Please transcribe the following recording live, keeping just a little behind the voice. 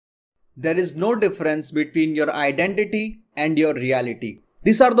There is no difference between your identity and your reality.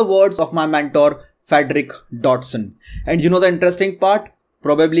 These are the words of my mentor, Frederick Dodson. And you know the interesting part?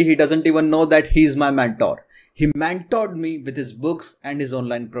 Probably he doesn't even know that he is my mentor. He mentored me with his books and his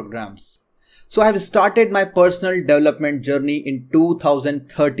online programs. So I have started my personal development journey in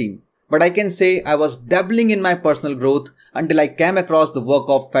 2013. But I can say I was dabbling in my personal growth until I came across the work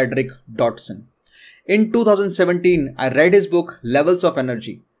of Frederick Dodson. In 2017, I read his book Levels of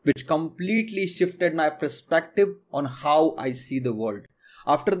Energy, which completely shifted my perspective on how I see the world.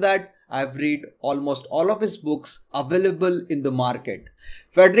 After that, I've read almost all of his books available in the market.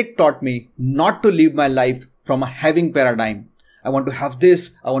 Frederick taught me not to live my life from a having paradigm. I want to have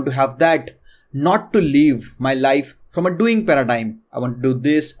this, I want to have that. Not to live my life from a doing paradigm. I want to do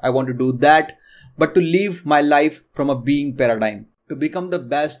this, I want to do that. But to live my life from a being paradigm. To become the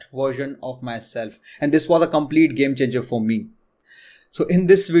best version of myself. And this was a complete game changer for me. So in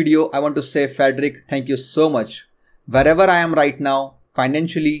this video, I want to say, Frederick, thank you so much. Wherever I am right now,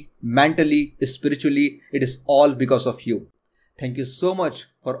 financially, mentally, spiritually, it is all because of you. Thank you so much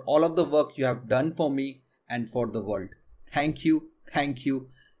for all of the work you have done for me and for the world. Thank you, thank you,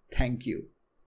 thank you.